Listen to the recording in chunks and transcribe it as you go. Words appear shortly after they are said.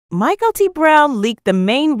Mykelti Brown leaked the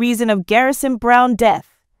main reason of Garrison Brown's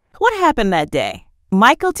death. What happened that day?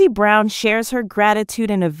 Mykelti Brown shares her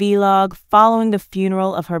gratitude in a vlog following the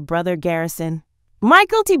funeral of her brother Garrison.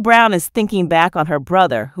 Mykelti Brown is thinking back on her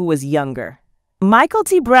brother, who was younger.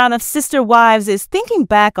 Mykelti Brown of Sister Wives is thinking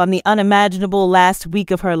back on the unimaginable last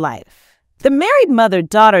week of her life. The married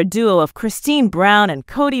mother-daughter duo of Christine Brown and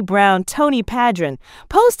Cody Brown, Tony Padron,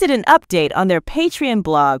 posted an update on their Patreon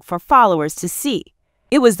blog for followers to see.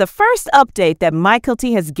 It was the first update that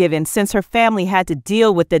Mykelti has given since her family had to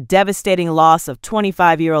deal with the devastating loss of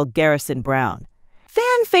 25-year-old Garrison Brown.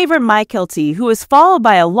 Fan favorite Mykelti, who is followed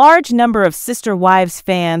by a large number of Sister Wives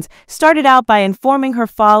fans, started out by informing her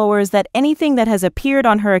followers that anything that has appeared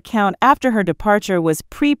on her account after her departure was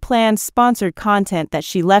pre-planned sponsored content that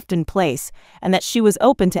she left in place, and that she was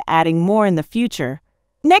open to adding more in the future.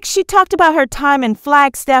 Next, she talked about her time in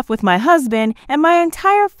Flagstaff with my husband and my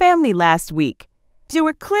entire family last week. There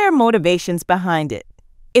were clear motivations behind it.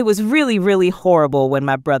 It was really horrible when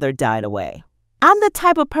my brother died away. I'm the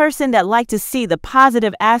type of person that likes to see the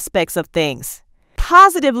positive aspects of things.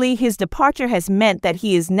 Positively, his departure has meant that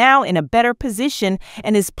he is now in a better position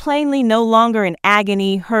and is plainly no longer in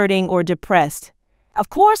agony, hurting, or depressed. Of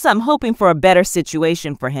course, I'm hoping for a better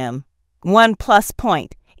situation for him. One plus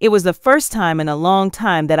point, it was the first time in a long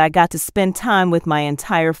time that I got to spend time with my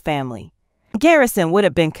entire family. Garrison would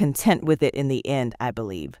have been content with it in the end, I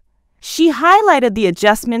believe. She highlighted the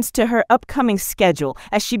adjustments to her upcoming schedule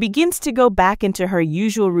as she begins to go back into her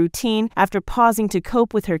usual routine after pausing to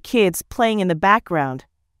cope with her kids playing in the background.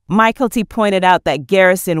 Mykelti pointed out that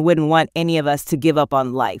Garrison wouldn't want any of us to give up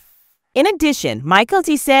on life. In addition,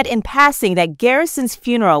 Mykelti said in passing that Garrison's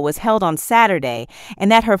funeral was held on Saturday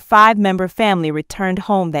and that her 5-member family returned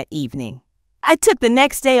home that evening. I took the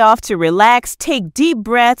next day off to relax, take deep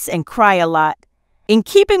breaths, and cry a lot. In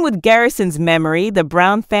keeping with Garrison's memory, the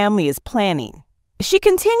Brown family is planning. She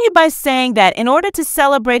continued by saying that in order to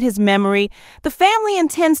celebrate his memory, the family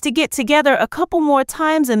intends to get together a couple more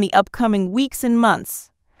times in the upcoming weeks and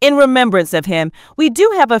months. In remembrance of him, we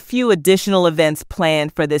do have a few additional events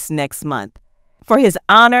planned for this next month. For his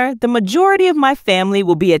honor, the majority of my family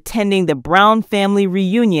will be attending the Brown family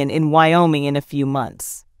reunion in Wyoming in a few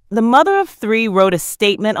months. The mother of 3 wrote a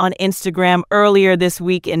statement on Instagram earlier this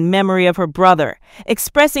week in memory of her brother,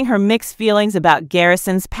 expressing her mixed feelings about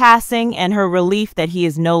Garrison's passing and her relief that he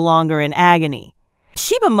is no longer in agony.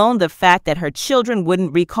 She bemoaned the fact that her children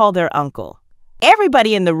wouldn't recall their uncle.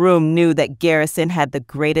 Everybody in the room knew that Garrison had the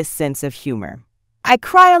greatest sense of humor. I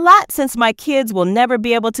cry a lot since my kids will never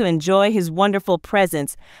be able to enjoy his wonderful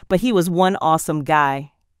presence, but he was one awesome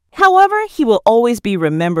guy. However, he will always be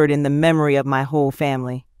remembered in the memory of my whole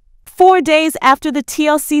family. 4 days after the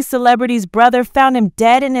TLC celebrity's brother found him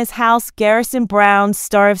dead in his house, Garrison Brown,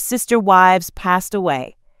 star of Sister Wives, passed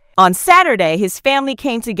away. On Saturday, his family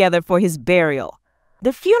came together for his burial.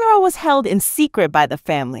 The funeral was held in secret by the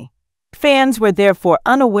family. Fans were therefore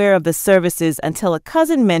unaware of the services until a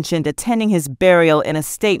cousin mentioned attending his burial in a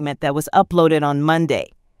statement that was uploaded on Monday.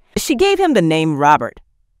 She gave him the name Robert.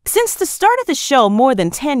 Since the start of the show more than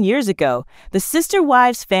 10 years ago, the Sister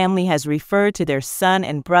Wives family has referred to their son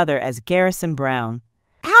and brother as Garrison Brown.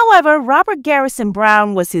 However, Robert Garrison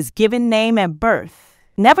Brown was his given name at birth.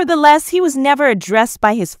 Nevertheless, he was never addressed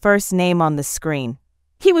by his first name on the screen.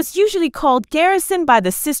 He was usually called Garrison by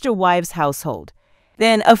the Sister Wives household.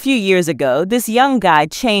 Then, a few years ago, this young guy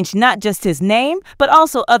changed not just his name, but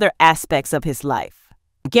also other aspects of his life.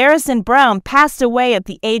 Garrison Brown passed away at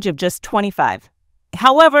the age of just 25.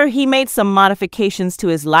 However, he made some modifications to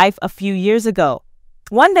his life a few years ago.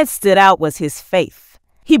 One that stood out was his faith.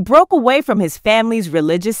 He broke away from his family's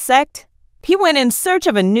religious sect. He went in search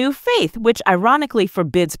of a new faith, which ironically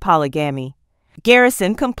forbids polygamy.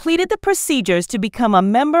 Garrison completed the procedures to become a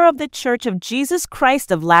member of the Church of Jesus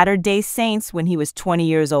Christ of Latter-day Saints when he was 20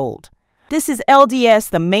 years old. This is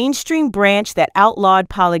LDS, the mainstream branch that outlawed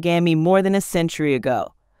polygamy more than a century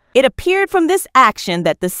ago. It appeared from this action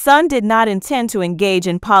that the son did not intend to engage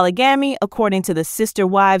in polygamy, according to the Sister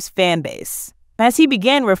Wives fanbase. As he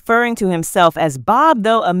began referring to himself as Bob,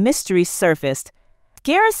 though a mystery surfaced,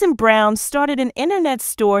 Garrison Brown started an internet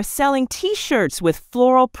store selling T-shirts with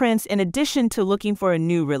floral prints in addition to looking for a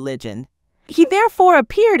new religion. He therefore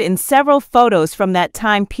appeared in several photos from that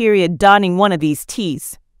time period donning one of these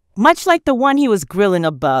tees, much like the one he was grilling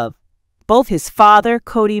above. Both his father,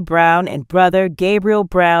 Cody Brown, and brother, Gabriel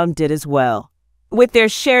Brown, did as well. With their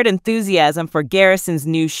shared enthusiasm for Garrison's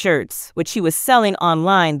new shirts, which he was selling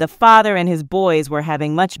online, the father and his boys were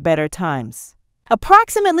having much better times.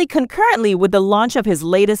 Approximately concurrently with the launch of his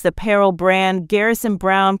latest apparel brand, Garrison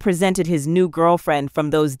Brown presented his new girlfriend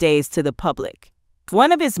from those days to the public.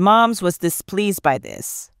 One of his moms was displeased by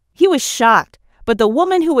this. He was shocked, but the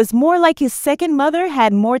woman who was more like his second mother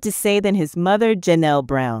had more to say than his mother, Janelle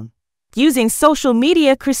Brown. Using social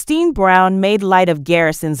media, Christine Brown made light of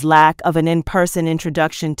Garrison's lack of an in-person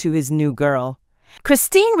introduction to his new girl.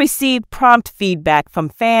 Christine received prompt feedback from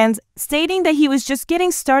fans stating that he was just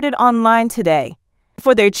getting started online today.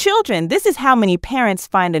 For their children, this is how many parents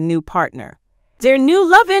find a new partner. Their new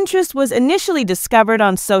love interest was initially discovered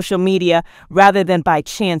on social media rather than by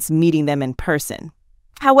chance meeting them in person.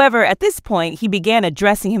 However, at this point, he began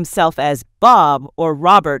addressing himself as Bob or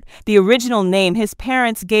Robert, the original name his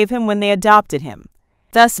parents gave him when they adopted him.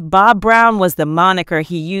 Thus, Bob Brown was the moniker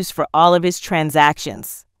he used for all of his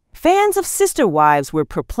transactions. Fans of Sister Wives were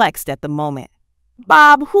perplexed at the moment.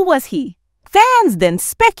 Bob, who was he? Fans then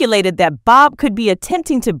speculated that Bob could be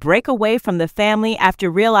attempting to break away from the family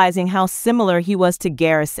after realizing how similar he was to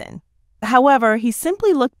Garrison. However, he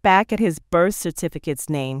simply looked back at his birth certificate's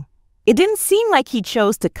name. It didn't seem like he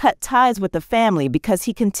chose to cut ties with the family because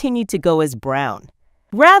he continued to go as Brown.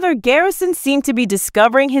 Rather, Garrison seemed to be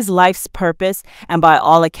discovering his life's purpose, and by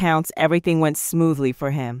all accounts, everything went smoothly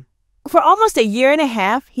for him. For almost a year and a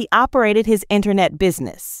half, he operated his internet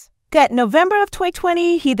business. At November of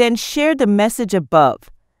 2020, he then shared the message above.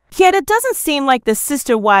 Yet it doesn't seem like the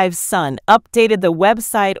Sister Wives' son updated the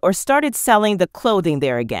website or started selling the clothing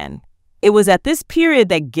there again. It was at this period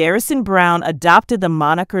that Garrison Brown adopted the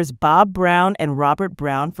monikers Bob Brown and Robert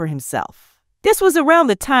Brown for himself. This was around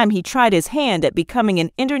the time he tried his hand at becoming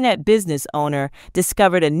an internet business owner,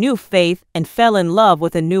 discovered a new faith, and fell in love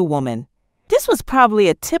with a new woman. This was probably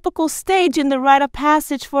a typical stage in the rite of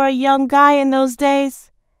passage for a young guy in those days.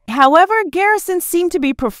 However, Garrison seemed to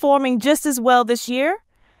be performing just as well this year.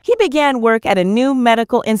 He began work at a new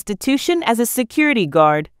medical institution as a security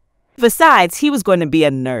guard. Besides, he was going to be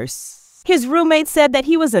a nurse. His roommate said that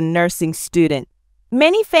he was a nursing student.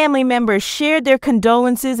 Many family members shared their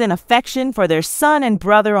condolences and affection for their son and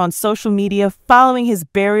brother on social media following his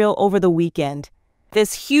burial over the weekend.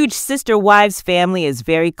 This huge Sister Wives family is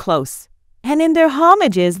very close. And in their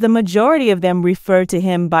homages, the majority of them refer to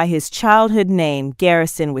him by his childhood name,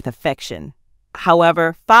 Garrison, with affection.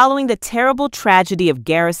 However, following the terrible tragedy of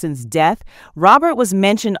Garrison's death, Robert was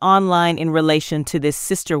mentioned online in relation to this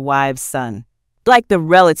Sister Wives' son, like the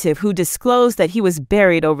relative who disclosed that he was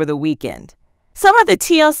buried over the weekend. Some of the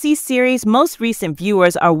TLC series' most recent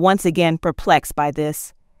viewers are once again perplexed by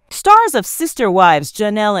this. Stars of Sister Wives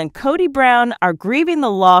Janelle and Mykelti Brown are grieving the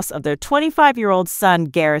loss of their 25-year-old son,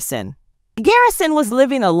 Garrison. Garrison was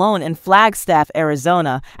living alone in Flagstaff,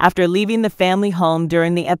 Arizona, after leaving the family home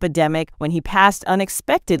during the epidemic when he passed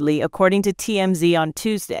unexpectedly, according to TMZ on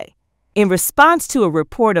Tuesday. In response to a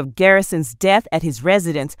report of Garrison's death at his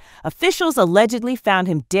residence, officials allegedly found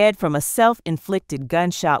him dead from a self-inflicted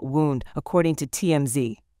gunshot wound, according to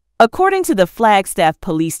TMZ. According to the Flagstaff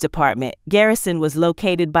Police Department, Garrison was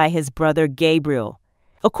located by his brother Gabriel.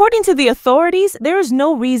 According to the authorities, there is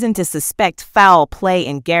no reason to suspect foul play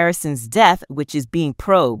in Garrison's death, which is being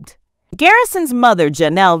probed. Garrison's mother,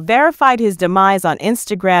 Janelle, verified his demise on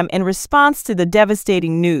Instagram in response to the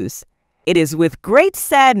devastating news. It is with great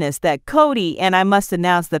sadness that Mykelti and I must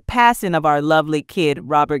announce the passing of our lovely kid,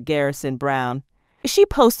 Robert Garrison Brown. She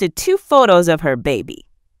posted 2 photos of her baby.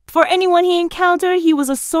 For anyone he encountered, he was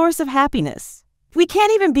a source of happiness. We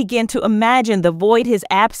can't even begin to imagine the void his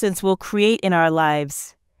absence will create in our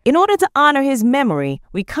lives. In order to honor his memory,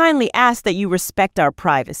 we kindly ask that you respect our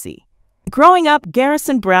privacy. Growing up,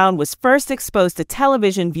 Garrison Brown was first exposed to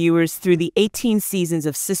television viewers through the 18 seasons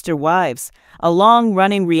of Sister Wives, a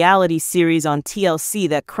long-running reality series on TLC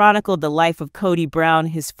that chronicled the life of Mykelti Brown,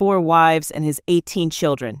 his 4 wives, and his 18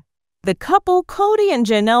 children. The couple, Mykelti and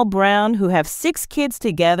Janelle Brown, who have 6 kids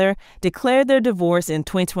together, declared their divorce in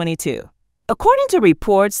 2022. According to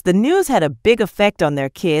reports, the news had a big effect on their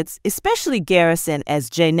kids, especially Garrison, as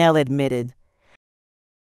Janelle admitted.